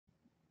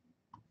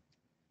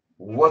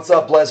What's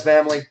up, Blez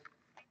family?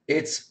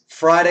 It's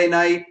Friday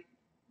night,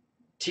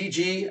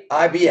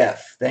 TGIBF.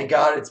 Thank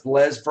God it's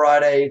Blez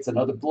Friday. It's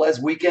another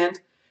Blez weekend.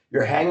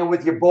 You're hanging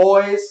with your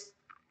boys,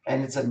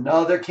 and it's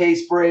another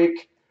case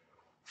break.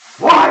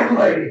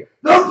 Finally,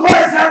 the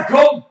Blez have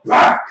come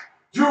back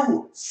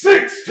to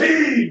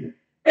 16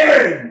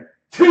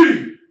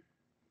 NT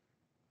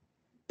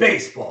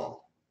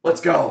Baseball.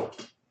 Let's go.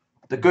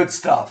 The good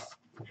stuff.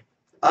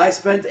 I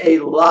spent a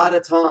lot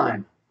of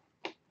time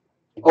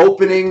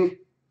opening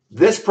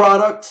this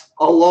product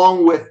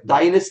along with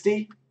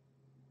Dynasty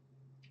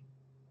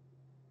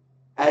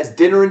as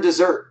dinner and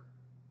dessert,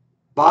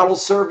 bottle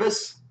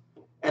service,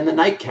 and the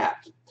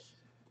nightcap.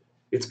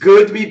 It's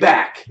good to be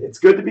back. It's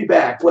good to be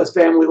back, Blez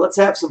family. Let's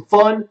have some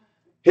fun.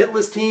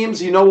 Hitless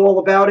teams, you know all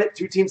about it.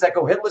 2 teams that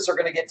go hitless are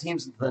going to get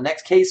teams into the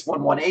next case,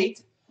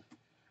 118.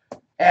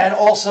 And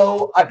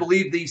also, I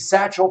believe the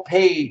Satchel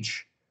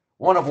Paige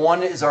 1 of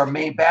 1 is our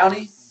main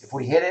bounty. If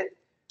we hit it,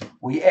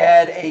 we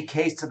add a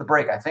case to the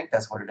break. I think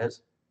that's what it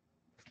is.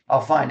 I'll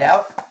find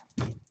out.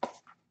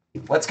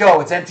 Let's go.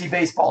 It's NT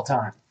baseball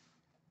time.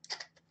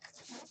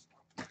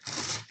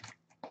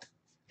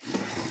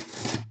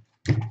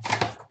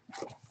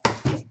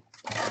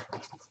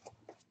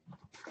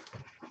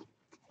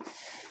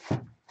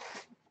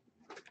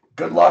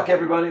 Good luck,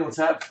 everybody. Let's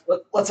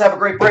have a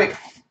great break.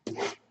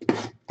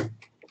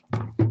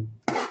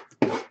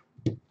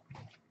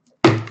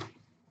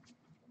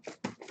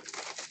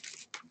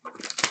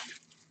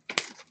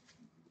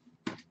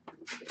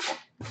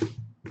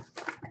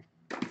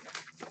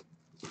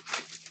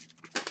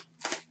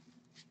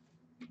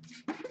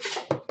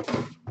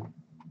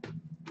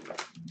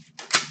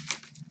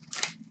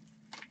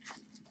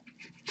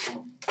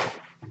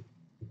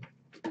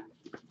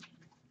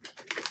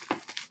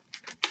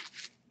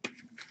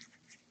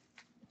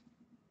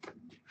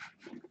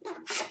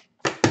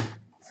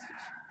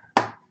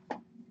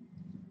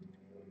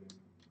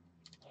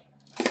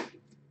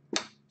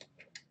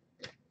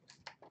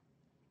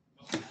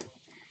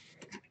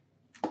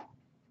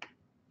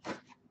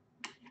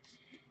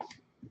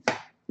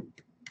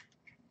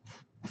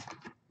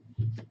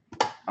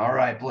 All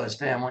right, Blez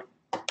family.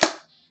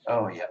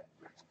 Oh, yeah.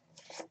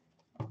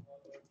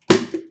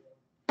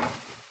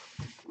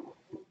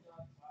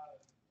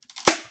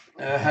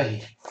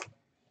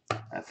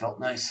 That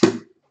felt nice.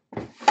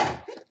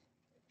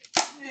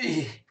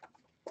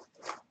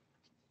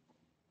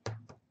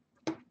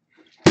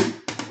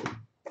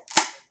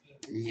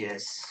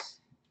 Yes.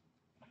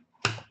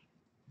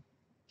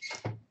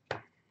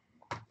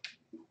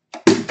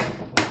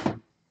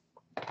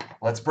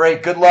 Let's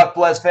break. Good luck,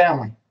 Blez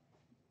family.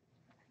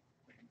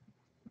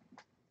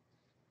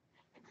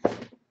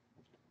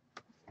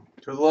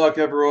 Good luck,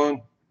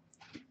 everyone.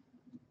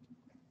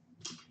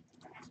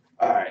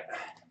 All right.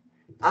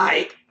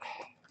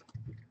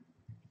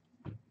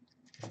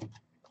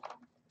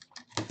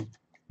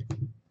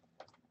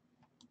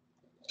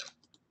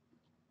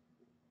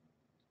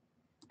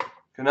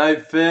 Good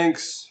night,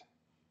 Finks.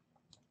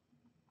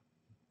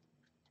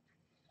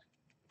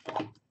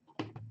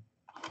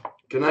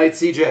 Good night,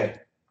 CJ.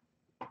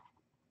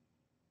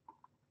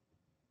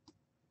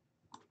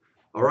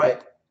 All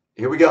right.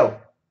 Here we go.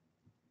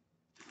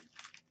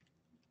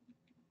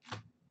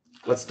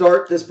 Let's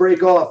start this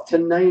break off to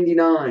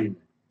 99.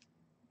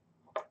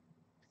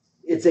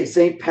 It's a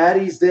St.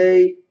 Patty's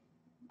Day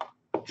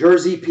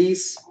jersey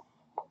piece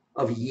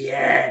of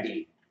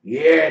Yaddy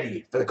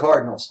for the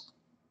Cardinals.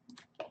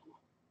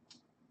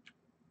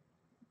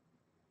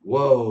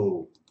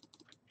 Whoa.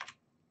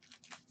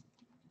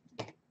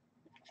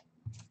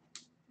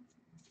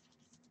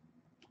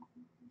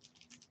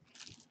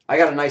 I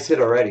got a nice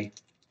hit already.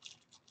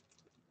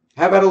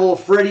 How about a little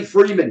Freddie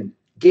Freeman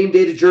game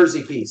dated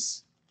jersey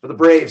piece for the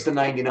Braves to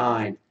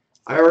 99?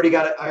 I already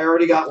got it. I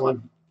already got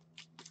one.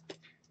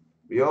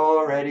 We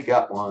already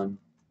got one.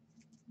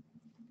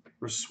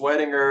 We're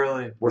sweating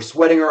early. We're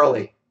sweating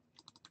early.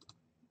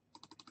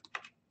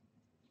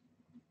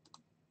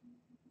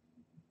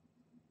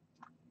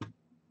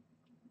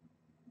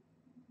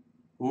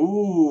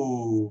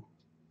 Ooh.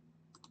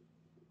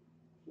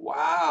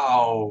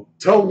 Wow.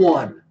 To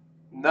 1.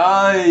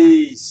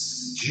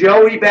 Nice.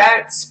 Joey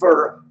Bats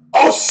for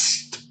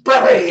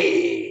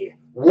XSplit.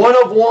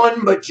 1 of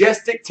 1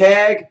 majestic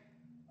tag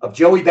of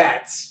Joey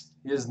Bats.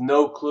 He has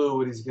no clue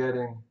what he's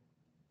getting.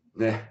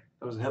 Nah.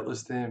 That was a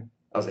hitless team.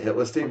 That was a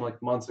hitless team?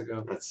 Like months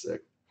ago. That's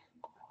sick.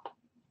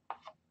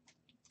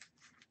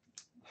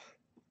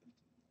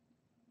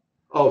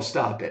 Oh,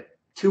 stop it.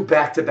 2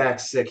 back-to-back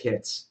sick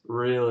hits.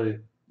 Really?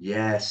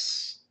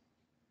 Yes.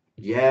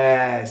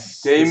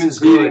 Yes. Damon's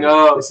heating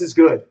up. This is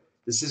good.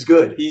 This is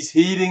good. He's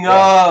heating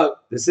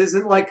up. This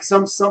isn't like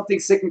something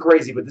sick and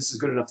crazy, but this is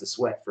good enough to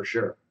sweat for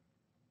sure.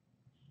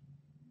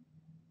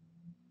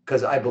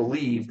 Because I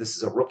believe this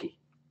is a rookie.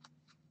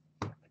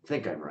 I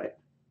think I'm right.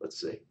 Let's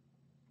see.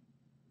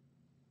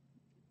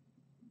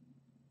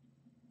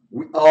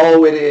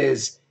 Oh, it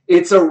is.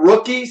 It's a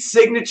rookie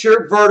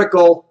signature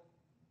vertical.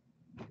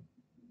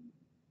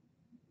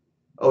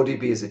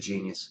 ODB is a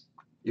genius.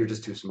 You're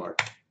just too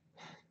smart.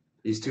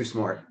 He's too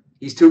smart.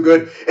 He's too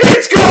good.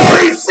 It's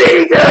Corey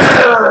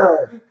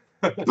Seager!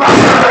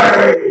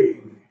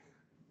 Bang!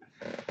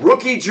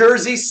 Rookie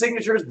jersey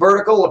signatures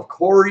vertical of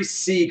Corey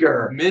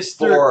Seager.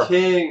 Mr.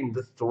 King.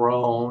 The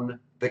throne.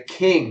 The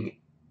king.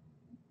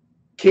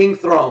 King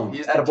throne.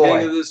 He's the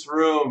king of this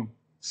room.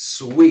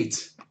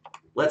 Sweet.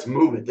 Let's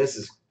move it. This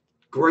is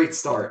great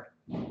start.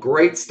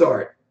 Great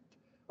start.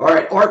 All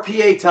right,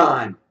 RPA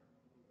time.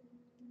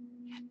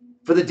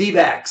 For the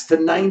D-backs to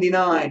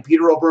 99,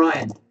 Peter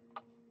O'Brien.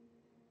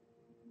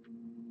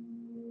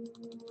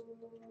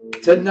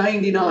 To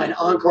 99,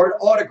 on-card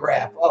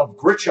autograph of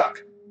Grichuk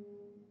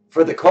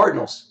for the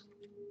Cardinals.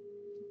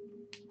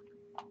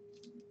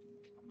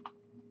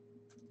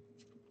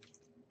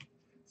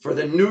 For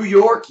the New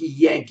York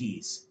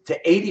Yankees to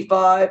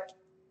 85,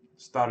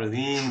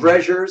 Starling.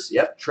 Treasures.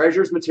 Yep,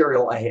 Treasures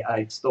material.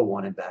 I still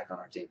want him back on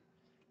our team.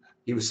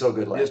 He was so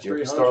good last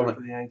year. For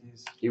the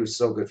Yankees. He was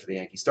so good for the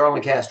Yankees.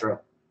 Starlin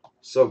Castro,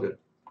 so good.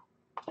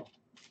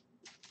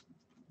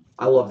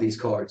 I love these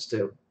cards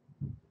too.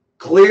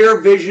 Clear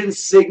Vision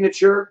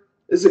signature.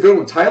 This is a good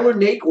one. Tyler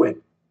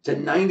Naquin to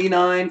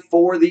 99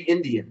 for the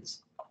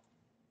Indians.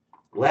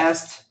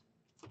 Last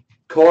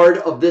card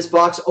of this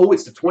box. Oh,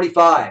 it's to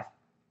 25.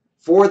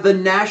 For the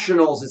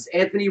Nationals, it's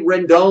Anthony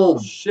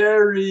Rendon.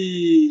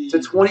 Sherry.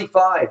 To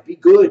 25. Be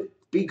good.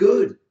 Be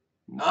good.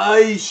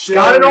 Nice, Sherry.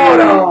 Got an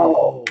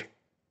auto.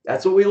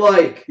 That's what we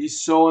like.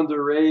 He's so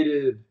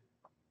underrated.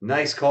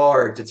 Nice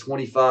card to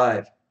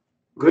 25.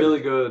 Good. Really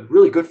good.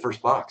 Really good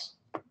first box.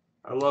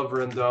 I love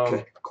Rendon.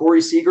 Okay.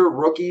 Corey Seager,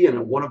 rookie, and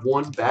a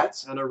 1-of-1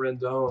 bats. And a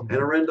Rendon. And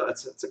a Rendon.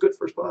 It's a good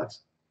first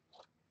box.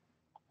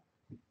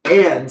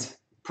 And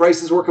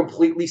prices were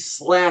completely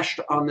slashed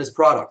on this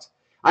product.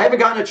 I haven't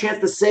gotten a chance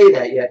to say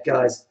that yet,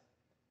 guys.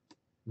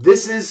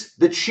 This is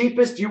the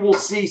cheapest you will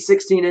see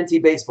 16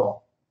 NT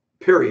Baseball.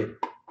 Period.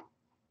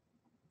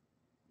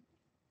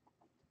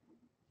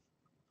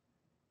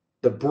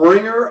 The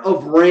Bringer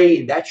of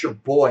Rain. That's your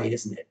boy,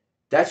 isn't it?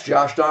 That's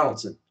Josh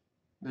Donaldson.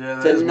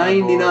 Yeah, that to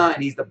 99.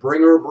 He's the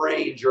Bringer of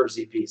Rain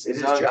jersey piece. It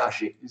is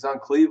Joshy. He's on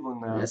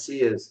Cleveland now. Yes, he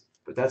is.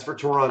 But that's for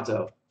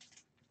Toronto.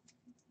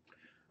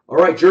 All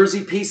right,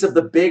 jersey piece of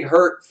the Big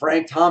Hurt,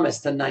 Frank Thomas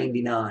to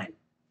 99.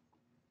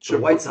 The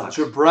White Sox.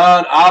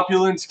 Jabron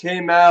Opulence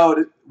came out.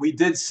 We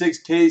did 6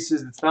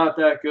 cases. It's not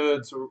that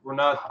good, so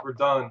we're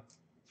done.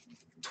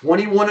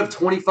 21 of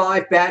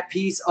 25 bat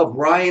piece of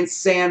Ryan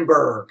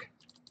Sandberg,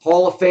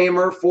 Hall of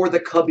Famer for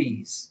the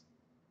Cubbies.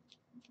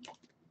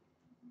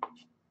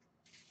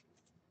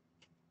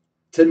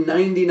 To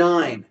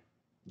 99,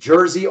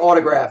 jersey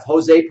autograph,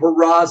 Jose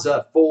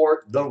Peraza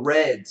for the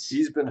Reds.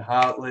 He's been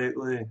hot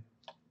lately.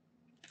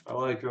 I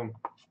like him.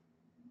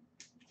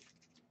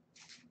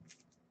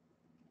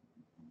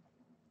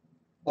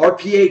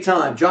 RPA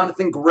time,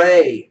 Jonathan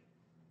Gray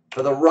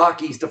for the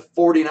Rockies to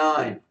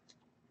 49.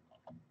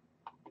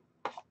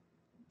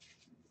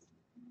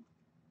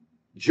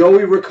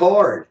 Joey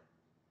Ricard.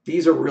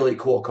 These are really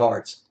cool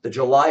cards. The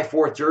July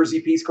 4th jersey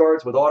piece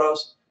cards with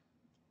autos.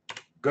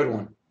 Good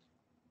one.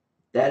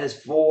 That is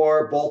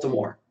for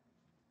Baltimore.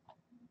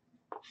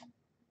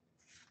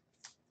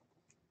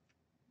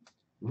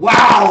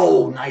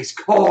 Wow, nice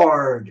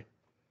card.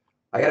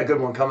 I got a good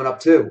one coming up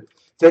too.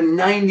 To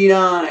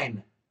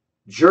 99.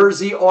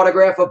 Jersey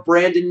autograph of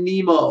Brandon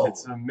Nemo.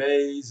 It's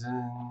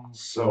amazing.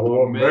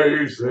 So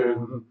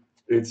amazing.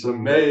 It's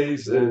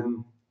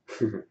amazing.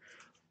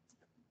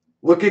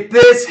 Look at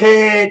this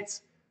hit.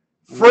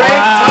 Frank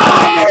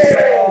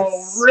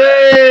Thomas.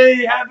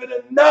 Ray having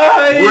a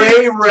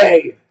night.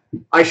 Ray.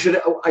 I should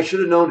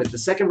have known it. The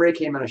second Ray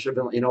came in, I should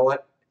have been, you know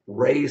what?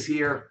 Ray's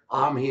here.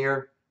 I'm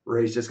here.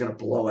 Ray's just going to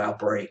blow out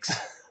breaks.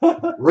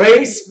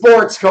 Ray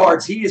Sports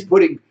Cards. He is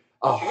putting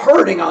a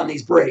hurting on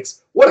these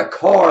breaks. What a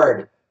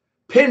card.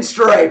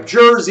 Pinstripe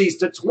jerseys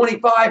to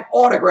 25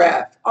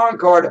 autograph on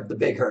card of the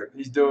Big Hurt.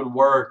 He's doing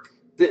work.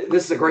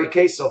 This is a great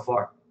case so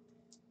far.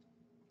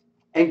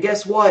 And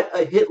guess what?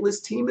 A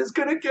hitless team is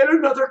going to get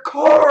another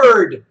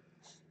card.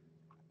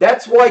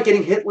 That's why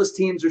getting hitless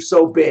teams are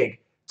so big.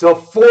 To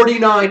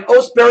 49,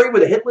 Osberry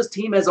with a hitless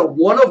team has a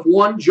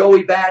 1-of-1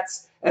 Joey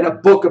Bats and a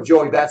book of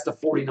Joey Bats to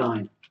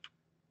 49.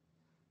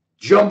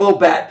 Jumbo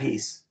bat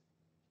piece.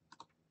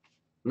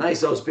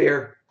 Nice,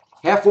 Osberry.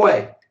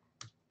 Halfway.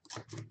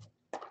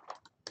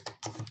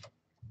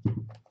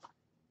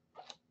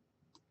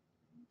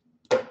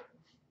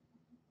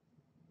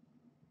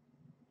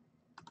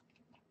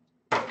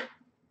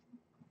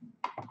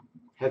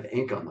 Have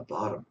ink on the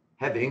bottom.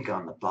 Have ink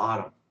on the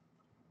bottom.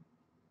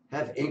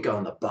 Have ink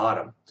on the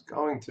bottom. It's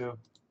going to.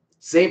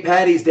 St.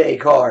 Patty's Day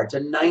card to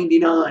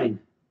 99.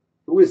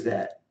 Who is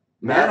that?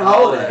 Matt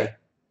Holliday.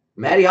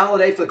 Matty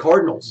Holliday for the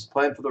Cardinals. He's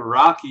playing for the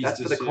Rockies. That's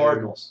this for the year.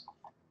 Cardinals.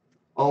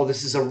 Oh,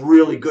 this is a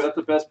really Is good. that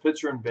the best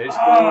pitcher in baseball?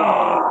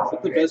 Oh, Is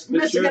that the best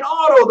missing pitcher? an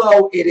auto,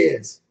 though. It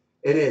is.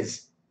 It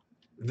is.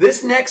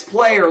 This next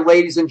player,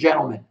 ladies and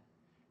gentlemen,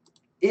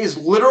 is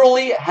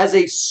literally has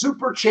a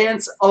super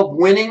chance of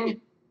winning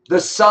the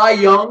Cy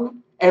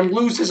Young and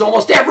loses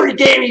almost every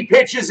game he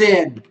pitches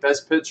in.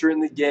 Best pitcher in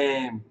the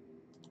game.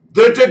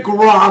 The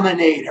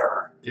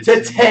Degrominator.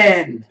 to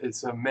 10.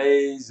 It's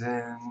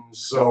amazing.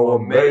 So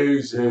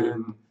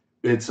amazing.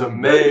 It's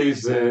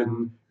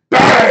amazing.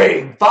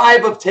 Bang!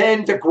 5 of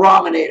 10 to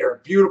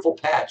Grominator. Beautiful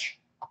patch.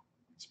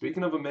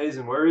 Speaking of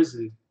amazing, where is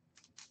he?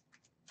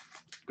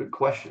 Good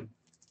question.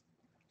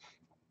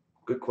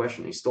 Good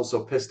question. He's still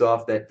so pissed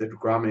off that the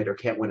Grominator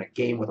can't win a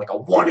game with like a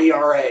 1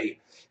 ERA.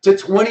 To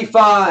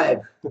 25,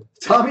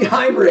 Tommy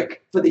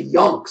Heinrich for the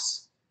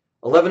Yonks.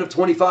 11 of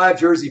 25,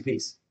 jersey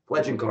piece.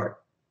 Legend card.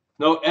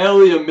 No,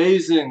 Ellie,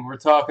 amazing. We're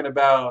talking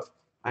about.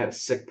 I have a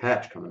sick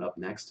patch coming up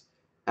next.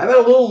 How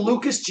about a little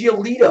Lucas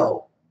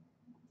Giolito?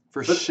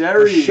 For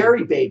Sherry. For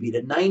Sherry Baby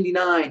to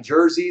 99,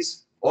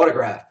 jerseys,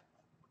 autograph.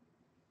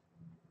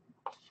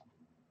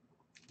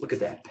 Look at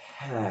that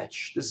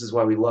patch. This is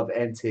why we love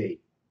NT. Is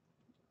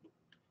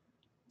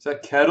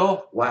that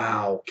Kettle?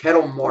 Wow.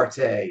 Kettle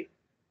Marte.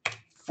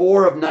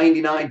 4 of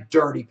 99,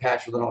 dirty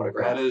patch with an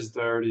autograph. That is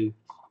dirty.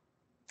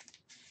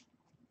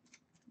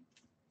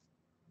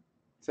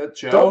 Is that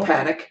Joe? Don't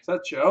panic. Is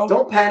that Joe?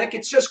 Don't panic.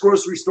 It's just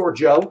grocery store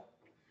Joe.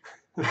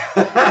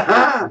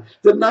 The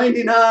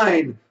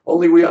 99.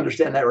 Only we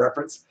understand that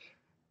reference.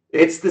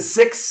 It's the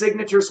 6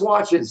 signature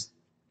swatches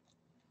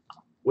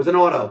with an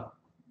auto.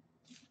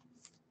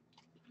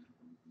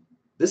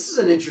 This is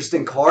an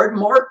interesting card.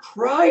 Mark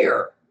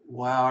Pryor.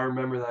 Wow, I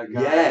remember that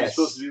guy. Yes. He was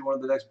supposed to be one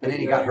of the next big And then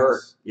he names. got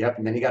hurt. Yep,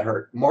 and then he got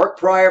hurt. Mark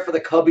Pryor for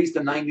the Cubbies,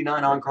 the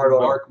 99 on-card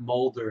auto. Mark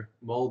Mulder.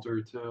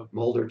 Mulder, too.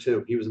 Mulder,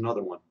 too. He was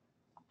another one.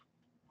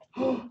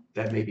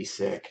 That may be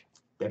sick.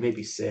 That may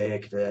be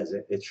sick.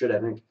 It should, I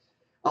think.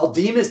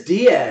 Aldemus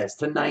Diaz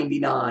to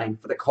 99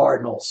 for the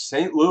Cardinals.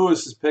 St.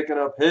 Louis is picking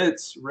up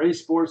hits. Ray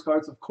Sports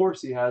Cards, of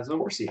course he has them. Of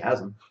course he has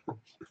them.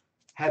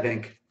 Have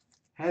ink.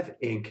 Have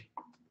ink.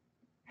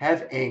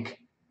 Have ink.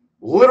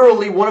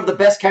 Literally one of the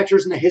best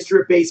catchers in the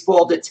history of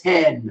baseball to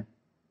 10.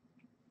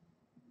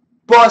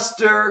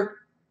 Buster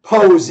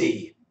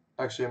Posey.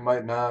 Actually, it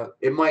might not.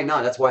 It might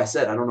not. That's why I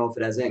said I don't know if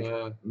it has ink.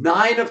 Yeah.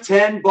 9 of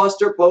 10,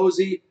 Buster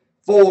Posey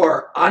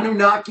for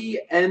Anunnaki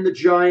and the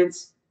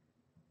Giants.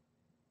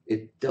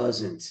 It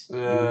doesn't.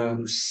 Yeah.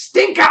 You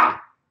stinker!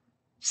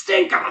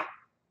 Stinker!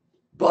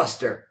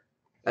 Buster.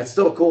 That's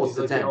still cool. It's He's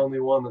the like 10. the only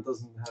one that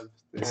doesn't have.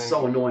 It's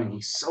so annoying.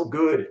 He's so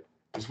good.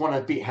 Just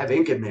want to have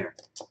ink in there.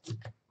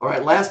 All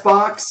right, last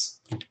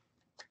box.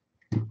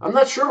 I'm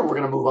not sure what we're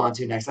going to move on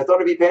to next. I thought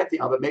it'd be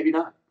Pantheon, but maybe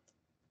not.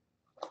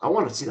 I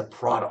want to see the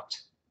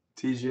product.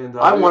 TGNW.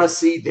 I want to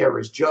see there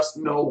is just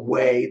no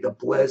way the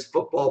Blez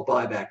football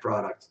buyback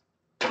product.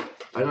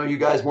 I know you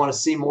guys want to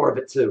see more of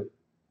it too.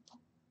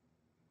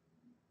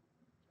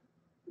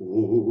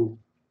 Ooh,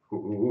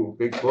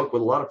 big book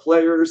with a lot of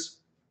players.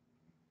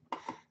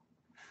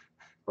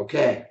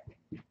 Okay.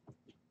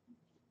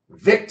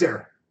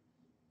 Victor.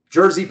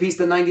 Jersey piece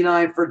to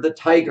 99 for the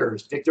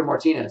Tigers. Victor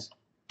Martinez.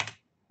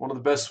 One of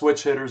the best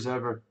switch hitters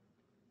ever.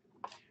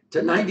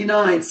 To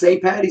 99,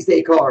 St. Patty's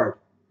Day card.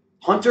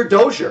 Hunter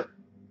Dozier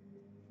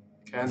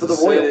Kansas for the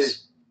City.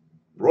 Royals.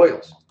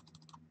 Royals.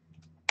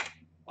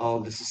 Oh,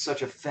 this is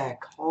such a fat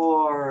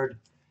card.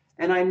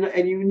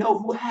 And you know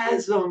who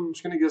has them. I'm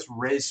just going to guess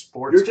Ray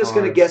Sports You're just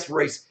going to Cards. guess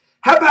race.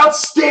 How about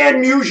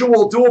Stan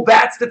Musial, dual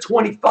bats to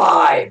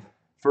 25?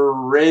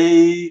 For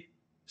Ray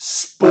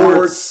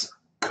Sports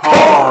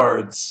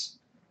Cards.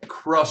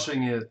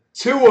 Crushing it.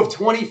 2 of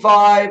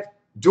 25,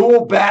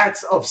 dual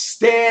bats of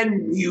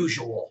Stan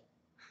Musial.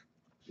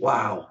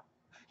 Wow.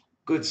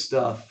 Good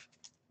stuff.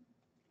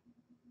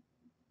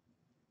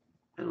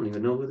 I don't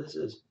even know who this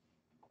is.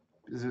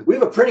 Is it We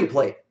have a printing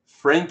plate.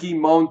 Frankie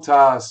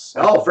Montas?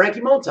 Oh, Frankie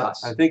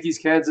Montas. I think he's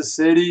Kansas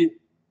City.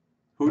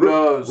 Who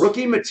knows?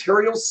 Rookie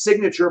material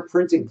signature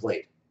printing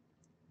plate.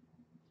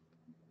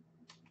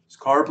 Is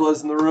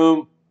Carpla's in the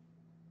room?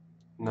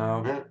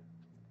 No.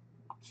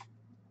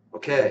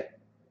 Okay.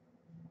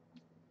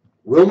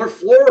 Wilmer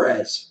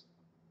Flores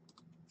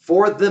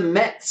for the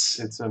Mets.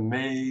 It's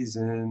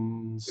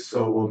amazing.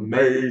 So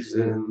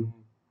amazing.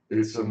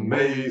 It's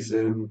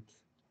amazing.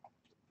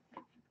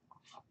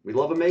 We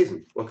love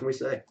amazing. What can we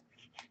say?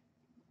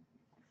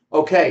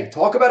 Okay,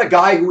 talk about a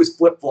guy who is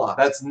flip-flopped.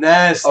 That's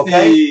nasty.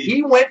 Okay,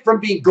 he went from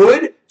being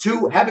good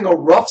to having a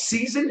rough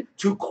season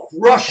to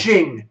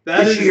crushing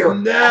this year.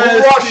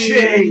 Nasty.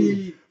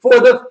 Crushing for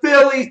the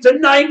Phillies to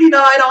 99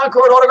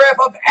 on-card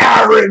autograph of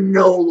Aaron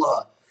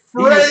Nola.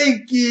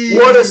 Frankie.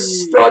 What a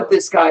stud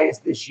this guy is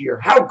this year.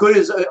 How good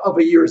of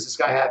a year is this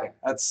guy having?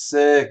 That's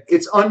sick.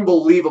 It's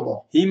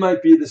unbelievable. He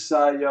might be the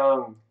Cy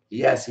Young.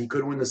 Yes, he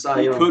could win the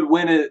Cy He Young. could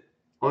win it.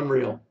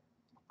 Unreal.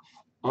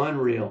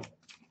 Unreal.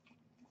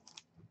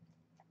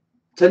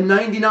 To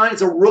 99,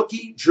 it's a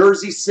rookie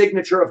jersey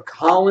signature of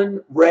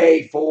Colin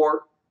Ray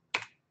for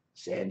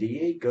San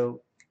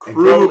Diego.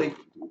 And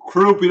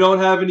Croup, we don't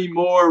have any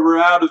more. We're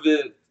out of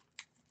it.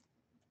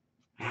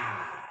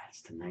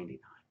 it's to 99.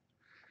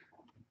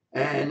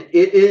 And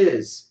it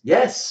is,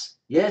 yes,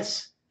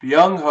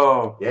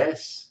 Byung-ho.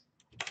 yes,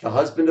 the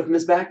husband of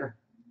Miss Backer.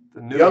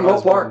 The new Young Ho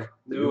husband. Park.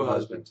 New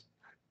husband.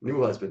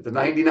 New husband. The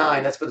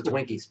 99, that's for the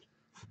Twinkies.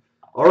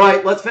 All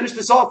right, let's finish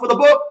this off with a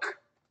book.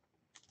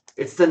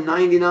 It's the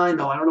 99,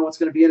 though. I don't know what's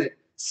going to be in it.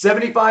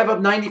 75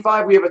 of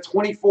 95. We have a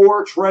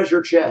 24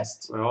 treasure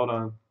chest. Wait, hold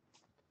on.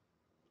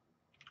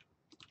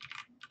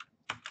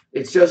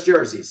 It's just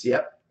jerseys.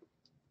 Yep.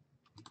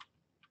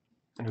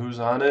 And who's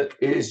on it?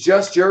 It is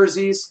just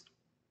jerseys.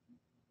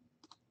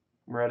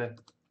 I'm ready.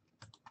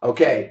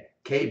 Okay.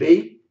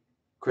 KB,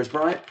 Chris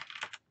Bryant,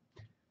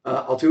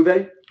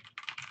 Altuve,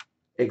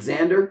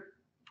 Alexander,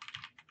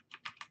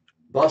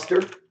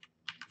 Buster,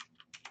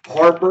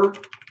 Harper,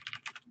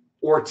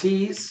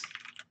 Ortiz,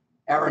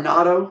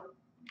 Arenado,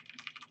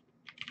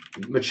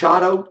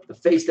 Machado, the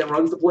face that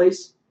runs the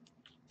place,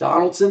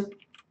 Donaldson,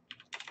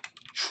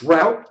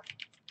 Trout,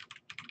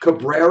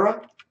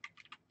 Cabrera,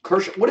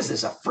 Kershaw. What is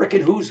this, a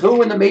frickin' who's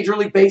who in the Major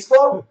League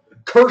Baseball?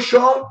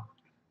 Kershaw,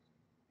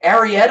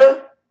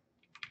 Arrieta,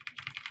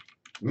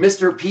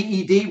 Mr.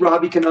 PED,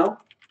 Robbie Cano,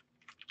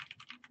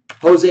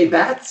 Jose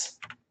Bats,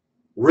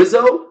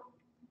 Rizzo,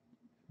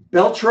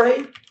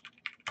 Beltre,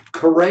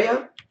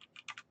 Correa,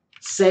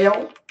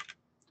 Sale,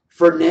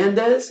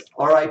 Fernandez,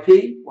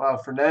 RIP. Wow,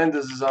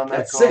 Fernandez is on that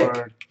That's card.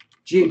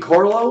 sick.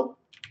 Giancarlo,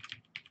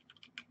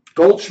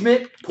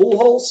 Goldschmidt,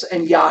 Pujols,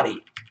 and Yachty.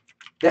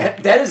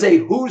 That is a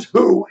who's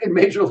who in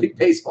Major League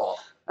Baseball.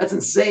 That's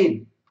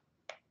insane.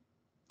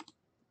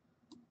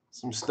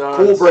 Some studs.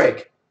 Cool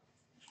break.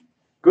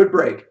 Good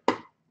break.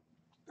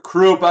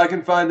 Croup, I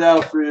can find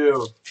out for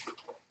you.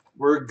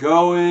 We're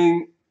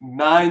going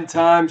 9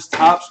 times.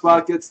 Top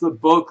spot gets the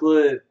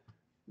booklet.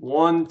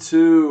 1,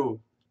 2,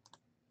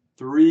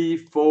 3,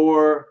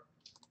 4,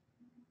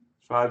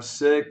 5,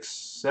 6,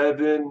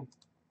 7,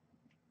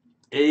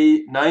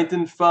 8. 9th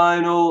and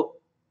final.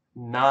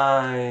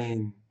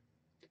 9.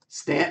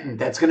 Stanton,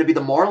 that's going to be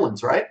the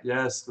Marlins, right?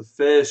 Yes, the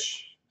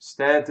fish.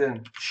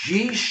 Stanton.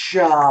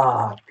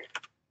 G-Shock.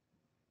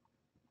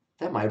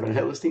 That might have been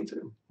a hitless team,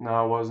 too.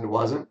 No, it wasn't. It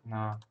wasn't?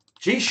 No.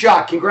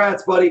 G-Shock,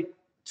 congrats, buddy.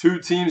 2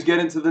 teams get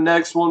into the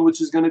next one, which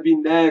is going to be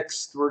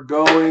next. We're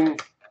going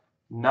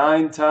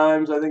 9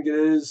 times, I think it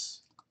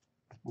is.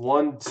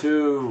 1,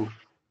 2,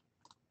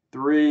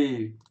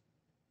 3,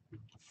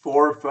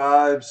 4,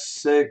 5,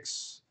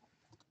 6,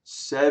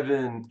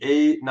 7,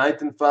 8.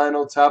 9th and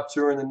final. Top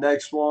 2 are in the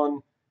next one.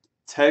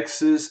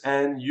 Texas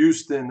and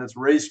Houston. That's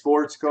Ray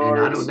Sports And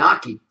cards.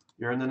 Anunnaki.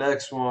 You're in the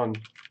next one.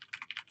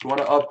 If you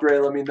want to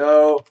upgrade, let me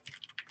know.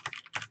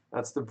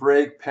 That's the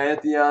break.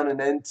 Pantheon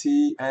and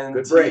NT and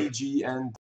Good break. TGN.